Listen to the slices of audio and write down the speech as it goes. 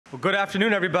Well, good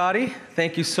afternoon, everybody.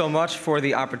 Thank you so much for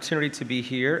the opportunity to be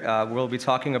here. We'll be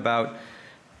talking about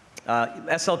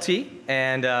SLT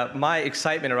and my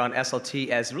excitement around SLT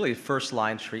as really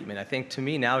first-line treatment. I think to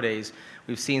me nowadays,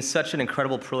 we've seen such an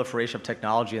incredible proliferation of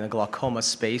technology in the glaucoma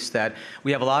space that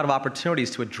we have a lot of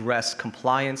opportunities to address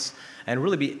compliance and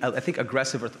really be, I think,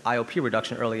 aggressive with IOP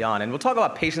reduction early on. And we'll talk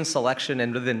about patient selection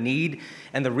and the need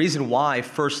and the reason why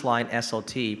first-line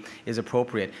SLT is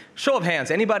appropriate. Show of hands,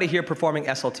 anybody here performing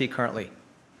SLT currently?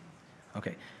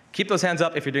 Okay, keep those hands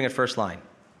up if you're doing it first line.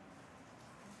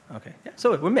 Okay, yeah,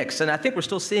 so we're mixed, and I think we're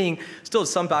still seeing,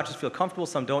 some doctors feel comfortable,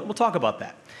 some don't. We'll talk about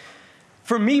that.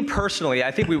 For me personally,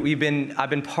 I think I've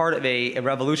been part of a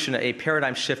revolution, a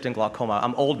paradigm shift in glaucoma.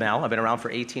 I'm old now, I've been around for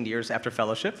 18 years after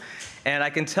fellowship, and I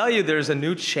can tell you there's a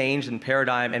new change in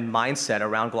paradigm and mindset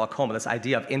around glaucoma, this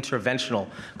idea of interventional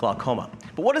glaucoma.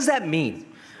 But what does that mean?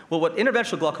 Well, what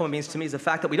interventional glaucoma means to me is the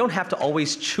fact that we don't have to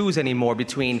always choose anymore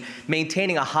between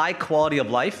maintaining a high quality of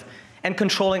life and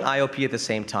controlling IOP at the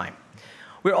same time.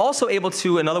 We're also able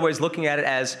to, in other words, looking at it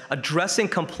as addressing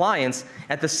compliance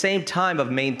at the same time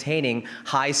of maintaining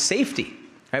high safety.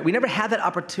 Right? We never had that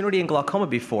opportunity in glaucoma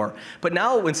before, but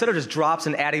now instead of just drops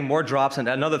and adding more drops and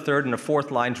another third and a fourth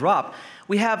line drop,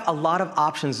 we have a lot of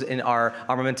options in our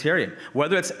armamentarium.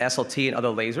 Whether it's SLT and other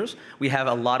lasers, we have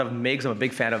a lot of MIGS. I'm a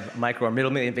big fan of micro or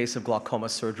minimally invasive glaucoma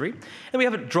surgery. And we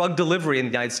have a drug delivery in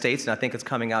the United States, and I think it's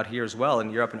coming out here as well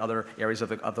in Europe and other areas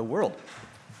of the world.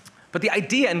 But the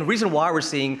idea and the reason why we're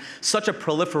seeing such a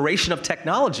proliferation of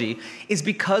technology is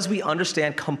because we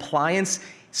understand compliance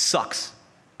sucks.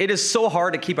 It is so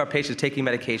hard to keep our patients taking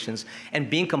medications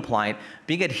and being compliant,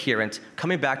 being adherent,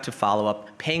 coming back to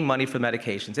follow-up, paying money for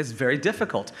medications. It's very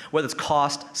difficult, whether it's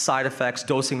cost, side effects,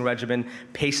 dosing regimen,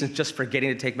 patients just forgetting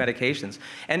to take medications.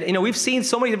 And we've seen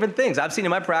so many different things. I've seen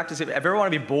in my practice, if you ever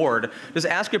want to be bored, just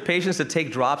ask your patients to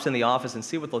take drops in the office and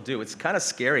see what they'll do. It's kind of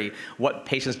scary what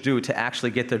patients do to actually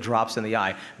get their drops in the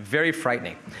eye. Very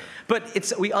frightening. But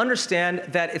we understand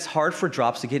that it's hard for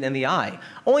drops to get in the eye.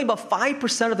 Only about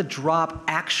 5% of the drop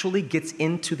actually gets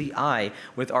into the eye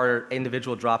with our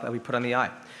individual drop that we put on the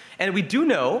eye. And we do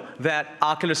know that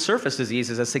ocular surface disease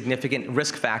is a significant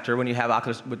risk factor when you have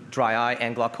ocular with dry eye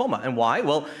and glaucoma. And why?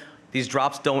 Well, these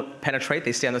drops don't penetrate,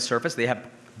 they stay on the surface, they have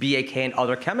BAK and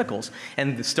other chemicals.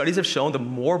 And the studies have shown the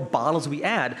more bottles we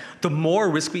add, the more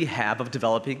risk we have of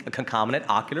developing a concomitant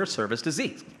ocular surface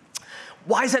disease.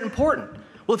 Why is that important?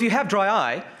 Well, if you have dry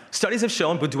eye, studies have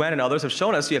shown, Boudouin and others have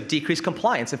shown us, you have decreased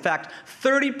compliance. In fact,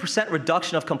 30%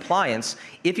 reduction of compliance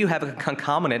if you have a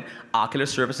concomitant ocular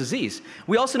surface disease.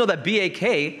 We also know that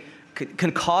BAK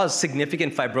can cause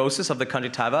significant fibrosis of the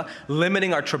conjunctiva,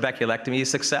 limiting our trabeculectomy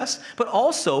success. But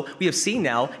also, we have seen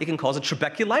now, it can cause a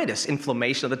trabeculitis,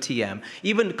 inflammation of the TM,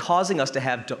 even causing us to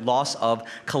have loss of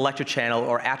collector channel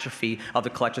or atrophy of the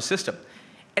collector system.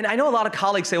 And I know a lot of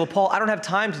colleagues say, well, Paul, I don't have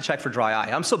time to check for dry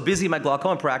eye. I'm so busy in my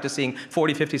glaucoma practice seeing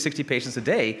 40, 50, 60 patients a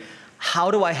day.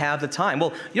 How do I have the time?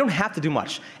 Well, you don't have to do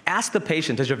much. Ask the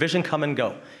patient, does your vision come and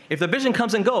go? If the vision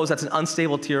comes and goes, that's an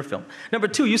unstable tear film. Number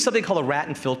two, use something called a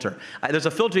Ratten filter. There's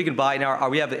a filter you can buy. Now,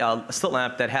 we have a slit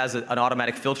lamp that has an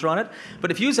automatic filter on it.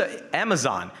 But if you use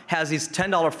Amazon, has these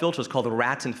 $10 filters called the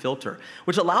Ratten filter,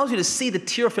 which allows you to see the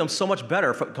tear film so much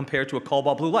better compared to a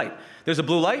cobalt blue light. There's a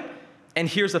blue light, and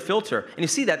here's the filter. And you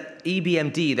see that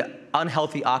EBMD, the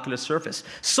unhealthy ocular surface.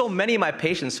 So many of my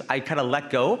patients, I kind of let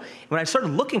go. When I started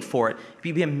looking for it,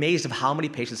 you'd be amazed of how many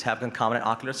patients have concomitant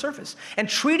ocular surface. And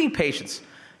treating patients,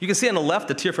 you can see on the left,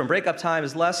 the tear film breakup time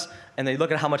is less, and then you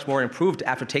look at how much more improved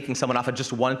after taking someone off of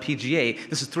just one PGA.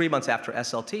 This is 3 months after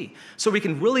SLT. So we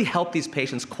can really help these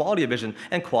patients' quality of vision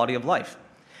and quality of life.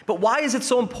 But why is it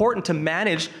so important to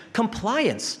manage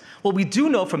compliance? Well, we do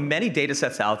know from many data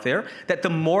sets out there that the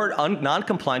more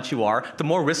non-compliant you are, the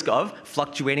more risk of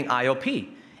fluctuating IOP.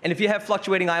 And if you have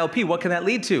fluctuating IOP, what can that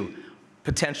lead to?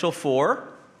 Potential for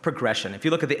progression. If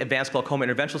you look at the advanced glaucoma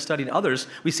interventional study and others,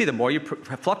 we see the more you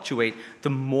fluctuate,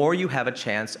 the more you have a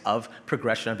chance of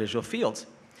progression of visual fields.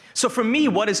 So for me,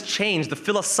 what has changed, the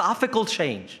philosophical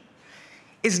change,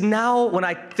 is now when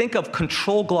I think of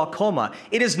controlled glaucoma,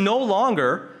 it is no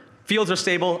longer fields are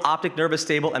stable, optic nerve is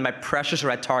stable, and my pressures are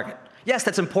at target. Yes,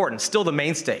 that's important, still the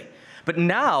mainstay. But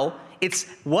now, it's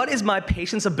what is my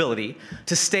patient's ability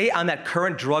to stay on that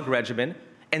current drug regimen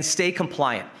and stay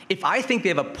compliant. If I think they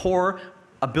have a poor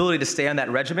ability to stay on that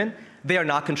regimen, they are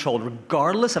not controlled,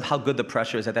 regardless of how good the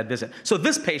pressure is at that visit. So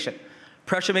this patient,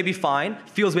 pressure may be fine,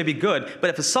 feels may be good, but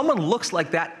if someone looks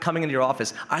like that coming into your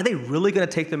office, are they really going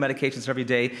to take their medications every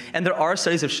day? And there are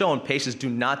studies that have shown patients do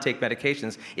not take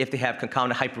medications if they have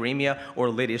concomitant hyperemia or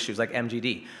lid issues like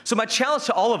MGD. So my challenge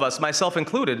to all of us, myself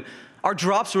included, are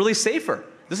drops really safer?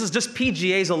 This is just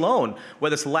PGAs alone,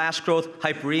 whether it's lash growth,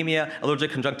 hyperemia,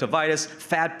 allergic conjunctivitis,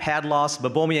 fat pad loss,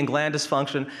 meibomian gland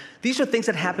dysfunction. These are things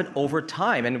that happen over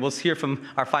time, and we'll hear from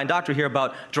our fine doctor here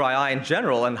about dry eye in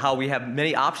general and how we have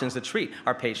many options to treat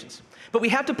our patients. But we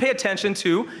have to pay attention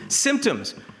to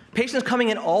symptoms. Patients coming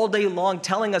in all day long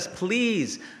telling us,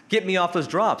 please, get me off those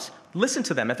drops. Listen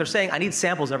to them. If they're saying, I need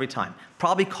samples every time,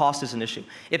 probably cost is an issue.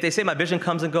 If they say my vision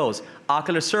comes and goes,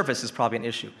 ocular surface is probably an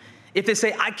issue. If they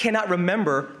say, I cannot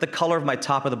remember the color of my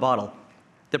top of the bottle,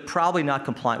 they're probably not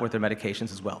compliant with their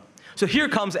medications as well. So here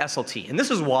comes SLT, and this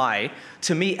is why,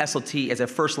 to me, SLT as a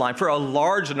first line for a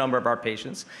large number of our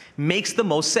patients makes the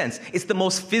most sense. It's the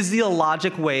most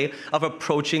physiologic way of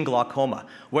approaching glaucoma.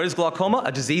 What is glaucoma?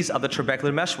 A disease of the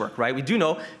trabecular meshwork, right? We do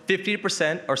know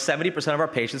 50% or 70% of our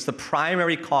patients, the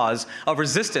primary cause of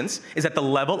resistance is at the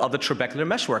level of the trabecular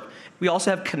meshwork. We also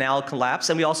have canal collapse,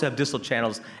 and we also have distal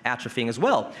channels atrophying as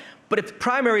well. But if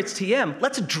primary it's TM,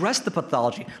 let's address the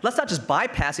pathology. Let's not just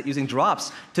bypass it using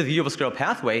drops to the uveoscleral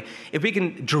pathway. If we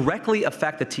can directly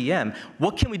affect the TM,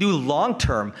 what can we do long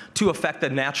term to affect the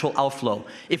natural outflow?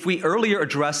 If we earlier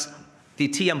address the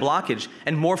TM blockage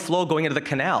and more flow going into the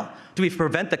canal, do we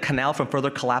prevent the canal from further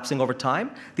collapsing over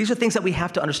time? These are things that we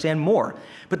have to understand more.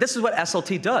 But this is what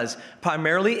SLT does.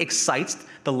 Primarily excites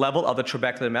the level of the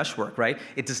trabecular meshwork, right?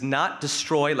 It does not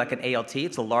destroy like an ALT.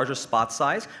 It's a larger spot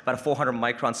size, about a 400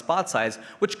 micron spot size,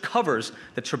 which covers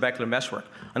the trabecular meshwork.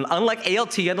 And unlike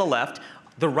ALT on the left,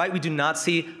 the right we do not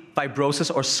see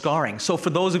fibrosis or scarring. So for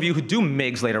those of you who do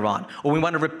MIGS later on, or we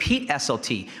want to repeat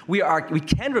SLT, we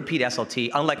can repeat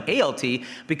SLT, unlike ALT,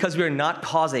 because we are not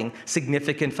causing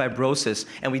significant fibrosis,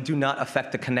 and we do not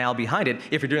affect the canal behind it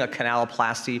if you're doing a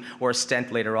canaloplasty or a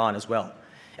stent later on as well.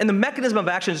 And the mechanism of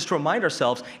action, just to remind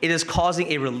ourselves, it is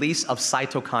causing a release of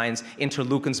cytokines,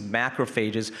 interleukins,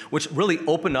 macrophages, which really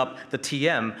open up the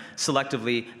TM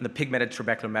selectively in the pigmented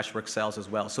trabecular meshwork cells as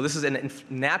well. So this is a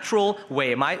natural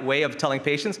way, my way of telling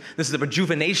patients, this is a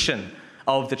rejuvenation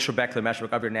of the trabecular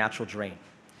meshwork, of your natural drain.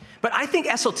 But I think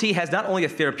SLT has not only a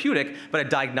therapeutic, but a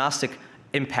diagnostic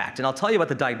impact. And I'll tell you about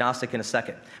the diagnostic in a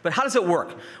second. But how does it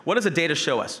work? What does the data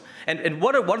show us? And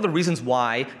what are the reasons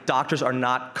why doctors are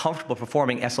not comfortable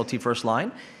performing SLT first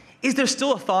line? Is there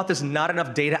still a thought there's not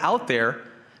enough data out there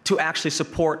to actually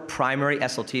support primary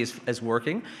SLT as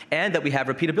working, and that we have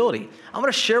repeatability? I'm going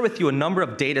to share with you a number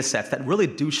of data sets that really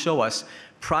do show us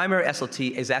primary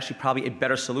SLT is actually probably a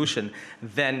better solution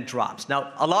than drops.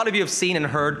 Now, a lot of you have seen and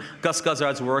heard Gus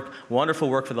Guzzard's work, wonderful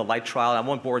work for the LIGHT trial. I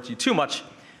won't bore you too much,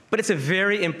 but it's a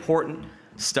very important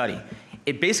study.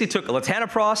 It basically took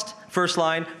latanoprost first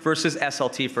line versus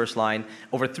SLT first line.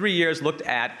 Over 3 years, looked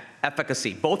at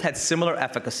efficacy. Both had similar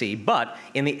efficacy, but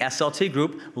in the SLT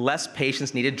group, less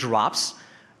patients needed drops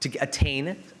to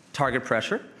attain target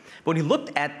pressure. But when you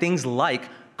looked at things like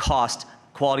cost,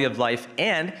 quality of life,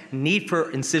 and need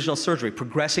for incisional surgery,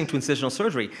 progressing to incisional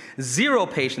surgery, 0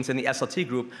 patients in the SLT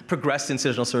group progressed to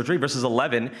incisional surgery versus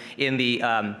 11 in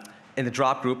the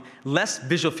drop group, less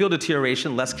visual field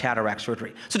deterioration, less cataract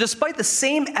surgery. So despite the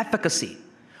same efficacy,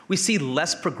 we see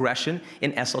less progression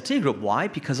in SLT group. Why?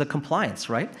 Because of compliance,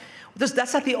 right?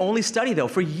 That's not the only study, though.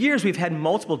 For years, we've had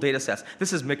multiple data sets.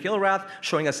 This is McIlrath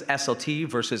showing us SLT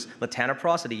versus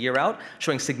latanoprost at a year out,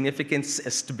 showing significant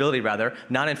stability, rather,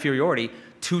 non-inferiority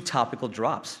to topical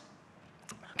drops.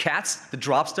 CATS, the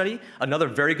drop study, another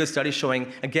very good study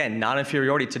showing, again,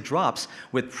 non-inferiority to drops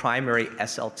with primary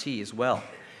SLT as well.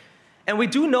 And we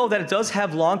do know that it does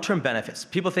have long-term benefits.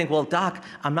 People think, well, doc,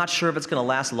 I'm not sure if it's going to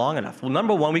last long enough. Well,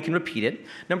 number one, we can repeat it.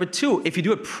 Number two, if you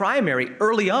do it primary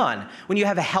early on, when you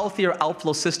have a healthier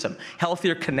outflow system,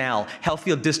 healthier canal,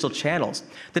 healthier distal channels,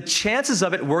 the chances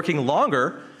of it working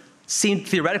longer seem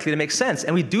theoretically to make sense.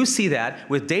 And we do see that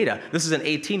with data. This is an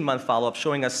 18-month follow-up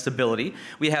showing us stability.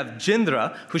 We have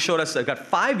Jindra, who showed us, got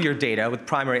 5-year data with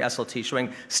primary SLT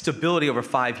showing stability over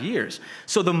 5 years.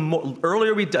 So the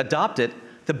earlier we adopt it,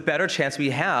 the better chance we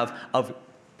have of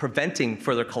preventing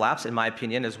further collapse, in my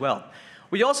opinion, as well.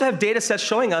 We also have data sets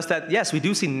showing us that, yes, we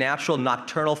do see natural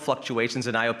nocturnal fluctuations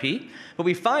in IOP, but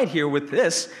we find here with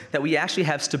this that we actually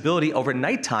have stability over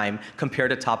nighttime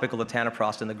compared to topical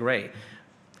latanoprost in the gray.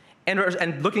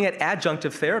 And looking at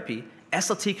adjunctive therapy,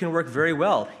 SLT can work very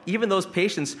well. Even those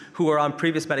patients who are on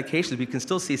previous medications, we can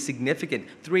still see significant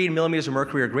 3 millimeters of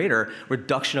mercury or greater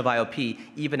reduction of IOP,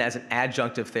 even as an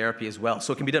adjunctive therapy as well.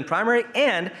 So it can be done primary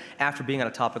and after being on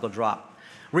a topical drop.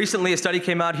 Recently, a study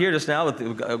came out here just now with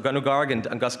Ganu Garg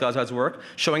and Gus Gazard's work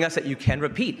showing us that you can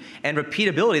repeat. And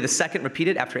repeatability, the second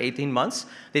repeated after 18 months,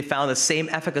 they found the same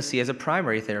efficacy as a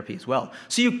primary therapy as well.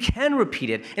 So you can repeat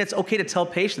it, and it's okay to tell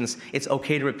patients it's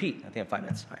okay to repeat. I think I have 5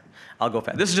 minutes. All right. I'll go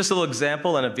fast. This is just a little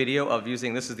example and a video of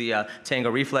using, this is the Tango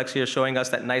Reflex here showing us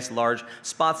that nice large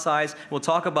spot size. We'll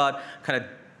talk about kind of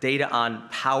data on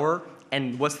power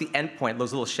and what's the endpoint,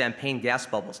 those little champagne gas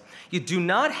bubbles. You do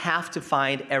not have to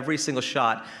find every single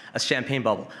shot a champagne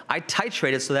bubble. I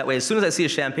titrate it so that way as soon as I see a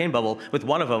champagne bubble with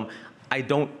one of them, I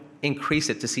don't increase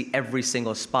it to see every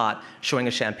single spot showing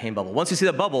a champagne bubble. Once you see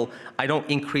the bubble, I don't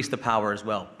increase the power as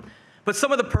well. But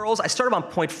some of the pearls, I start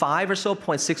about 0.5 or so,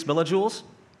 0.6 millijoules.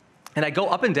 And I go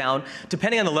up and down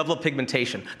depending on the level of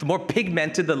pigmentation. The more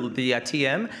pigmented the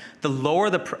TM, the lower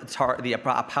the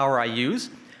power I use,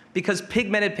 because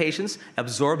pigmented patients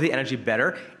absorb the energy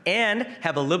better and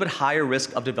have a little bit higher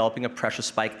risk of developing a pressure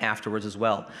spike afterwards as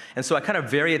well. And so I kind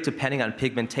of vary it depending on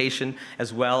pigmentation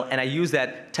as well, and I use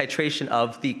that titration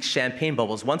of the champagne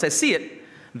bubbles. Once I see it,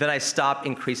 then I stop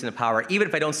increasing the power, even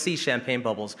if I don't see champagne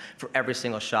bubbles for every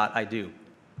single shot I do.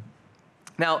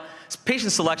 Now,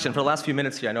 patient selection, for the last few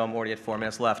minutes here, I know I'm already at 4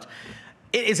 minutes left.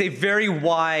 It is a very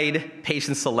wide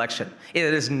patient selection. It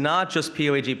is not just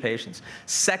POAG patients.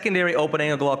 Secondary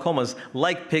open-angle glaucomas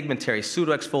like pigmentary,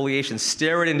 pseudoexfoliation,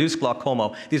 steroid-induced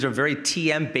glaucoma, these are very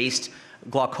TM-based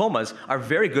glaucomas, are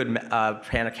very good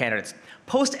candidates.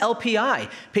 Post-LPI,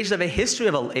 patients have a history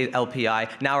of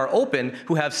LPI, now are open,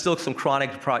 who have still some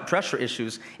chronic pressure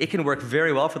issues. It can work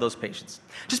very well for those patients.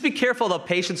 Just be careful of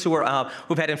patients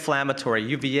who've had inflammatory,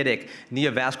 uveitic,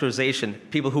 neovascularization,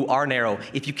 people who are narrow.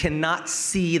 If you cannot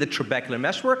see the trabecular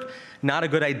meshwork, not a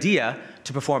good idea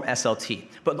to perform SLT.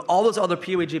 But all those other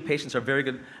POAG patients are very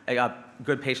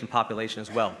good patient population as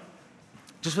well.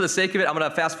 Just for the sake of it, I'm going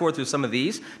to fast forward through some of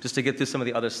these, just to get through some of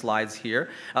the other slides here.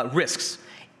 Risks.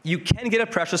 You can get a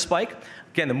pressure spike.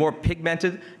 Again, the more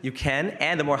pigmented you can,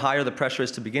 and the more higher the pressure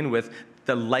is to begin with,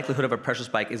 the likelihood of a pressure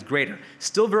spike is greater.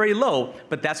 Still very low,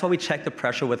 but that's why we check the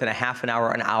pressure within a half an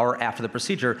hour after the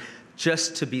procedure,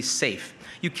 just to be safe.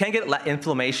 You can get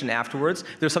inflammation afterwards.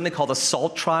 There's something called a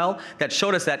SALT trial that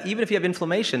showed us that even if you have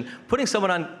inflammation, putting someone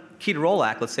on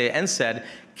ketorolac, let's say NSAID,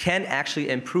 can actually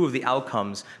improve the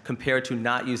outcomes compared to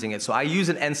not using it. So I use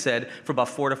an NSAID for about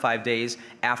 4 to 5 days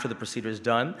after the procedure is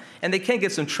done. And they can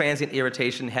get some transient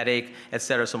irritation, headache, et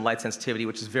cetera, some light sensitivity,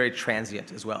 which is very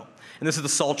transient as well. And this is the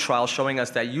SALT trial showing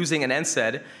us that using an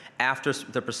NSAID after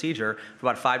the procedure for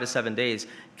about 5 to 7 days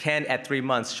can, at 3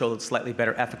 months, show slightly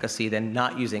better efficacy than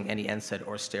not using any NSAID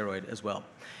or steroid as well.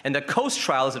 And the COAST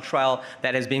trial is a trial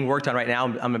that is being worked on right now.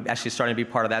 I'm actually starting to be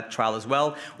part of that trial as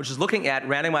well, which is looking at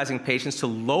randomizing patients to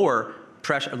lower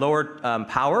pressure,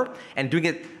 power, and doing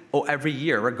it every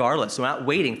year, regardless. So we're not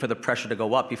waiting for the pressure to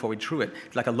go up before we true it.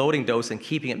 It's like a loading dose and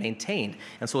keeping it maintained.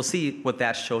 And so we'll see what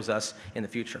that shows us in the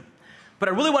future. But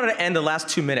I really wanted to end the last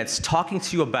 2 minutes talking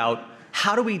to you about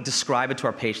how do we describe it to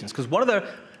our patients? Because one of the,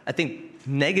 I think,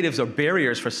 negatives or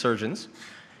barriers for surgeons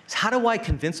is how do I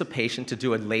convince a patient to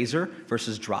do a laser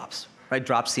versus drops? Right?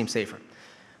 Drops seem safer.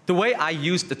 The way I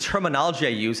use, the terminology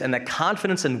I use, and the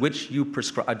confidence in which you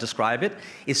describe it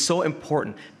is so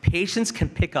important. Patients can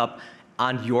pick up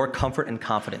on your comfort and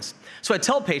confidence. So I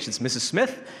tell patients, Mrs.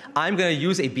 Smith, I'm going to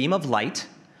use a beam of light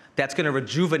that's going to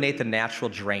rejuvenate the natural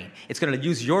drain. It's going to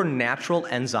use your natural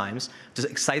enzymes to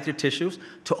excite your tissues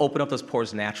to open up those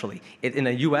pores naturally. In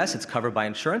the US, it's covered by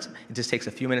insurance. It just takes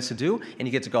a few minutes to do, and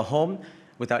you get to go home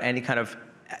without any kind of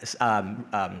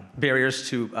barriers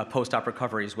to post-op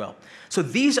recovery as well. So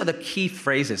these are the key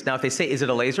phrases. Now, if they say, is it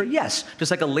a laser? Yes.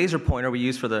 Just like a laser pointer we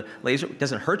use for the laser, it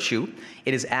doesn't hurt you.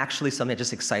 It is actually something that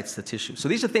just excites the tissue. So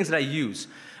these are things that I use.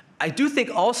 I do think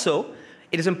also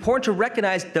it is important to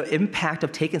recognize the impact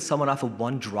of taking someone off of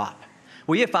one drop.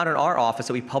 We have found in our office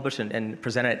that we published and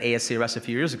presented at ESCRS a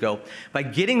few years ago, by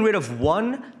getting rid of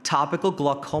one topical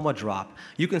glaucoma drop,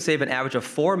 you can save an average of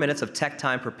 4 minutes of tech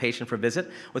time per patient per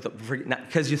visit,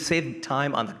 because you save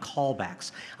time on the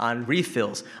callbacks, on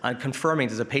refills, on confirming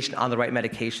there's a patient on the right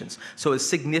medications. So it's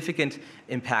significant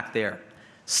impact there.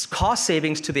 Cost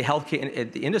savings to the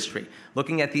healthcare industry.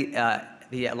 Looking at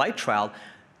the light trial,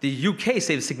 the UK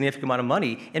saved a significant amount of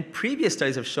money, and previous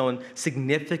studies have shown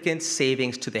significant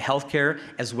savings to the healthcare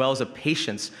as well as the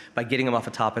patients by getting them off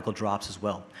of topical drops as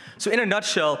well. So in a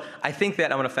nutshell, I think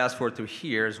that I'm going to fast forward through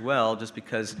here as well, just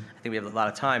because I think we have a lot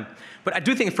of time. But I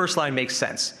do think first line makes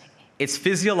sense. It's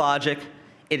physiologic,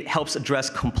 It helps address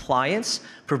compliance,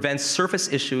 prevents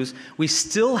surface issues. We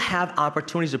still have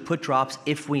opportunities to put drops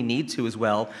if we need to as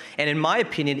well. And in my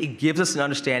opinion, it gives us an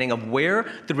understanding of where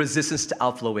the resistance to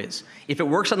outflow is. If it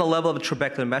works on the level of a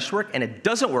trabecular meshwork, and it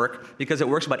doesn't work because it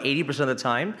works about 80% of the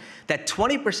time, that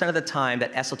 20% of the time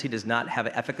that SLT does not have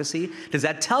efficacy, does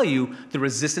that tell you the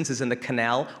resistance is in the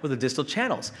canal or the distal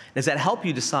channels? Does that help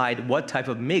you decide what type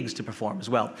of MIGS to perform as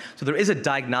well? So there is a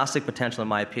diagnostic potential in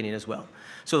my opinion as well.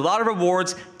 So a lot of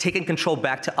rewards, taking control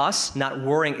back to us, not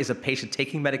worrying is a patient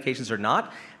taking medications or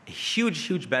not. A huge,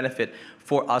 huge benefit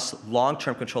for us,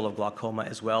 long-term control of glaucoma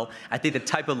as well. I think the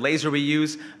type of laser we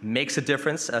use makes a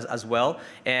difference as well.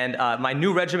 And my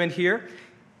new regimen here,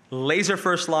 laser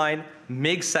first line,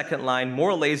 MIG second line,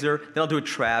 more laser, then I'll do a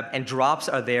trab, and drops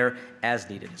are there as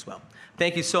needed as well.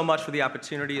 Thank you so much for the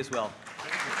opportunity as well.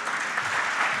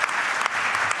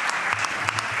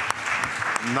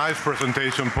 Nice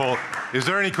presentation, Paul. Is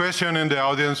there any question in the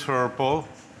audience for Paul?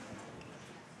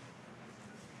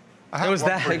 Go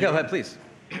ahead, please.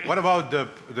 What about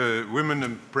the women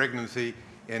in pregnancy,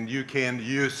 and you can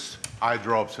use eye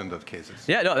drops in those cases?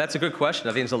 Yeah, no, that's a good question.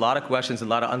 I think there's a lot of questions, a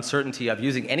lot of uncertainty of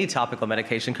using any topical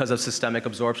medication because of systemic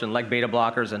absorption, like beta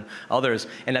blockers and others.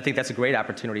 And I think that's a great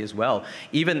opportunity as well.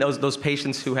 Even those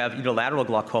patients who have unilateral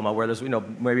glaucoma, where there's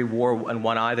maybe more in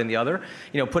one eye than the other,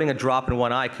 putting a drop in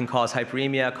one eye can cause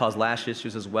hyperemia, cause lash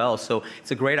issues as well. So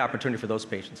it's a great opportunity for those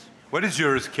patients. What is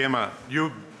your schema?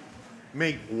 You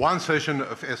make one session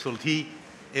of SLT,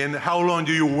 and how long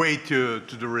do you wait to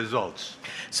the results?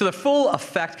 So the full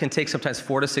effect can take sometimes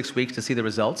 4 to 6 weeks to see the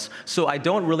results. So I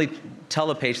don't really tell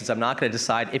the patients I'm not going to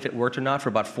decide if it worked or not for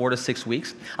about 4 to 6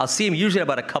 weeks. I'll see them usually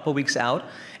about a couple weeks out,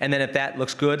 and then if that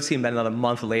looks good, see them about another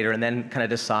month later, and then kind of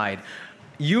decide.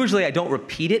 Usually I don't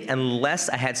repeat it unless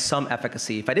I had some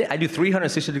efficacy. If I do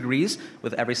 360 degrees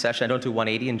with every session. I don't do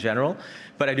 180 in general,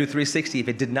 but I do 360. If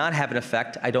it did not have an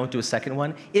effect, I don't do a second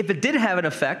one. If it did have an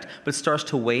effect, but starts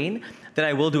to wane, then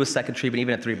I will do a second treatment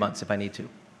even at 3 months if I need to.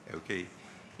 Okay.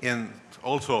 And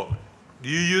also, do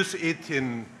you use it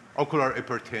in ocular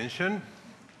hypertension?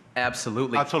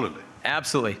 Absolutely. Absolutely.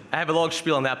 Absolutely. I have a long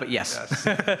spiel on that, but yes.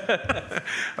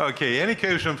 Okay. Any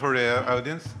question for the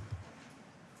audience?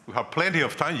 We have plenty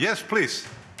of time. Yes, please.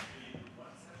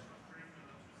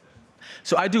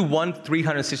 So I do one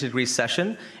 360-degree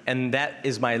session, and that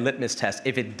is my litmus test.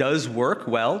 If it does work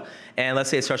well, and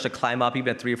let's say it starts to climb up even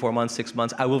at 3 or 4 months, 6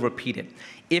 months, I will repeat it.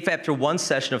 If after one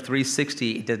session of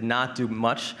 360 it did not do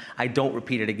much, I don't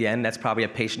repeat it again. That's probably a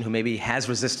patient who maybe has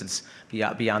resistance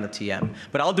beyond the TM.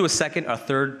 But I'll do a second or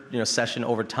third session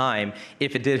over time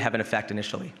if it did have an effect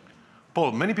initially.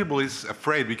 Paul, many people is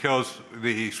afraid because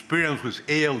the experience with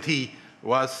ALT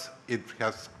was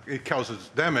it causes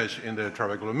damage in the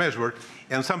trabecular meshwork,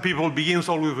 and some people begins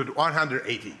always with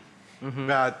 180.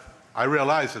 But I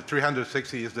realize that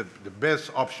 360 is the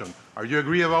best option. Are you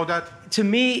agree about that? To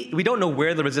me, we don't know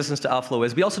where the resistance to outflow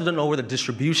is. We also don't know where the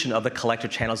distribution of the collector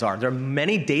channels are. There are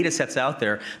many data sets out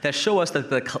there that show us that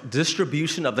the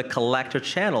distribution of the collector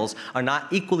channels are not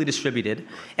equally distributed.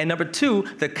 And number two,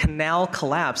 the canal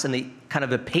collapse and the kind of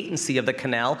the patency of the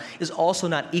canal is also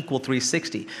not equal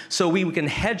 360. So we can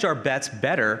hedge our bets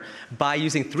better by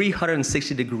using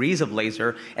 360 degrees of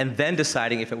laser and then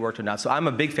deciding if it worked or not. So I'm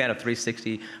a big fan of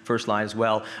 360 first line as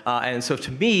well. And so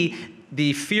to me,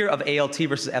 the fear of ALT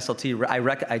versus SLT,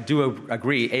 I do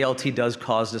agree, ALT does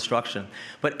cause destruction,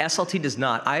 but SLT does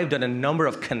not. I have done a number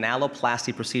of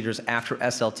canaloplasty procedures after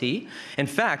SLT. In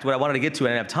fact, what I wanted to get to,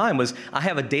 and I didn't have time, was I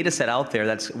have a data set out there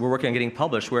we're working on getting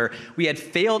published where we had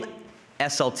failed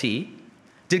SLT,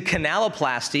 did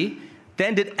canaloplasty,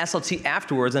 then did SLT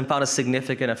afterwards and found a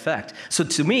significant effect. So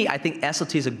to me, I think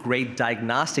SLT is a great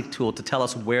diagnostic tool to tell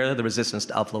us where the resistance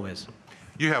to outflow is.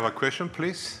 You have a question,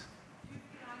 please?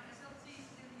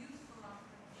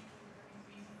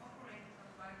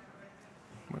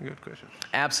 Good question.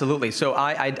 Absolutely. So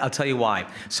I'll tell you why.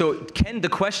 So Ken, the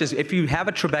question is, if you have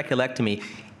a trabeculectomy,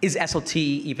 is SLT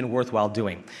even worthwhile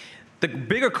doing? The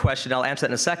bigger question, I'll answer that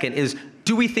in a second, is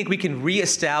do we think we can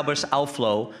reestablish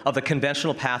outflow of the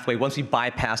conventional pathway once we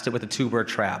bypassed it with a tube or a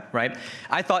trab, right?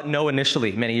 I thought no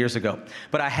initially, many years ago.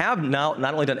 But I have now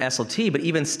not only done SLT, but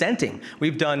even stenting. We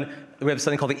have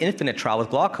something called the Infinite trial with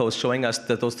Glaukos showing us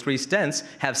that those 3 stents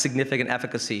have significant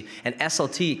efficacy. And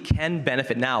SLT can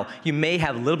benefit. Now, you may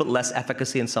have a little bit less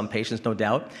efficacy in some patients, no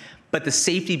doubt. But the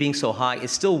safety being so high,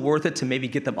 it's still worth it to maybe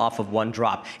get them off of one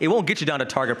drop. It won't get you down to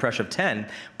target pressure of 10,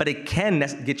 but it can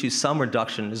get you some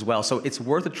reduction as well. So it's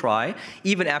worth a try,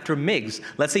 even after MIGS.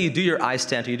 Let's say you do your eye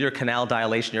stent, or you do your canal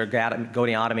dilation, your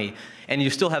goniotomy, and you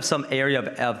still have some area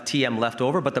of TM left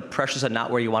over, but the pressures are not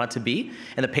where you want it to be,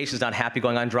 and the patient's not happy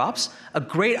going on drops. a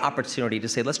great opportunity to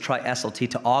say, let's try SLT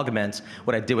to augment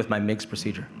what I did with my MIGS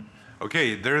procedure.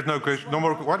 Okay, there is no question. No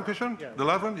more. One question? Yeah. The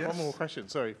last one? Yes. One more question,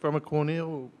 sorry. From a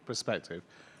corneal perspective,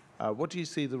 what do you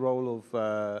see the role of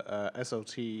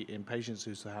SLT in patients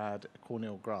who've had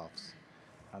corneal grafts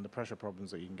and the pressure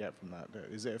problems that you can get from that?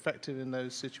 Is it effective in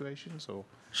those situations, or?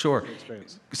 Sure.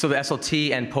 So the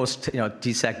SLT and post,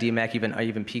 DSAC, DMAC,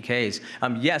 even PKs,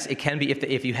 yes, it can be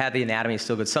if you had the anatomy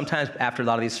still good. Sometimes after a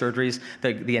lot of these surgeries,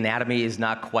 the anatomy is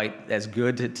not quite as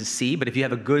good to see, but if you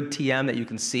have a good TM that you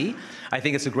can see, I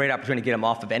think it's a great opportunity to get them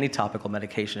off of any topical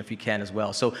medication if you can as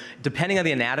well. So depending on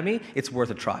the anatomy, it's worth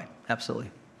a try,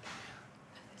 absolutely.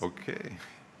 Okay.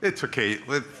 It's okay.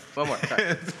 One more.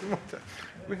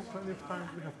 We have plenty of time.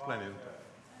 We have plenty of time.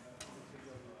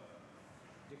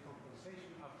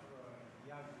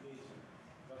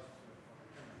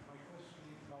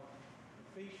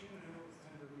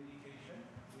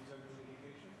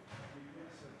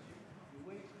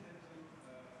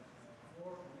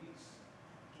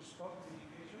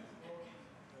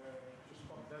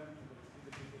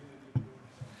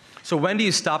 So when do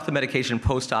you stop the medication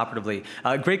post-operatively?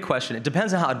 Great question. It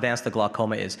depends on how advanced the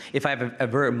glaucoma is. If I have a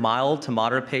very mild to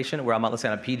moderate patient where I'm, let's say,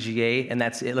 on a PGA and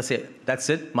that's it, let's say that's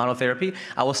it, monotherapy,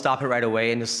 I will stop it right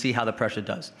away and just see how the pressure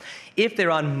does. If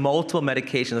they're on multiple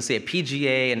medications, let's say a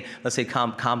PGA and let's say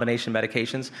combination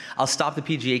medications, I'll stop the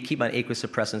PGA, keep on aqueous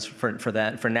suppressants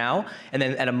for now, and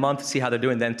then at a month see how they're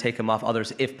doing, then take them off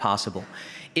others if possible.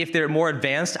 If they're more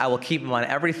advanced, I will keep them on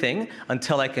everything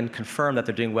until I can confirm that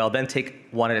they're doing well, then take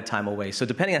one at a time away. So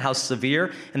depending on how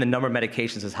severe and the number of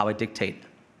medications is how I dictate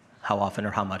how often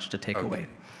or how much to take away.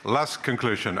 Last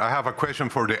conclusion. I have a question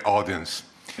for the audience.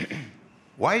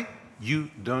 Why you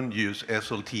don't use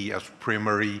SLT as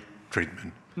primary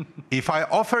treatment? If I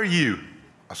offer you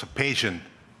as a patient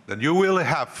that you will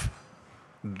have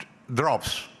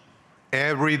drops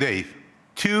every day,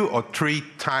 2 or 3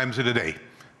 times in a day,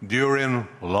 during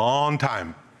a long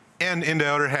time. And in the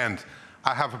other hand,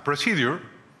 I have a procedure,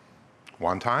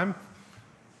 one time,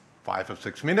 5 or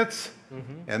 6 minutes,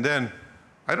 and then,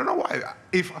 I don't know why,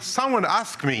 if someone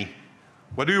asks me,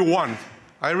 what do you want?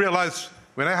 I realize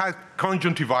when I had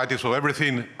conjunctivitis or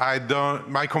everything,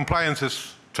 my compliance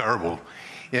is terrible.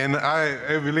 And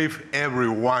I believe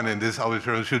everyone in this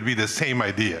auditorium should be the same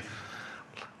idea.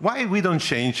 Why we don't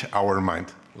change our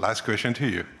mind? Last question to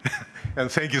you. And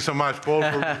thank you so much, Paul,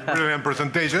 for a brilliant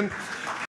presentation.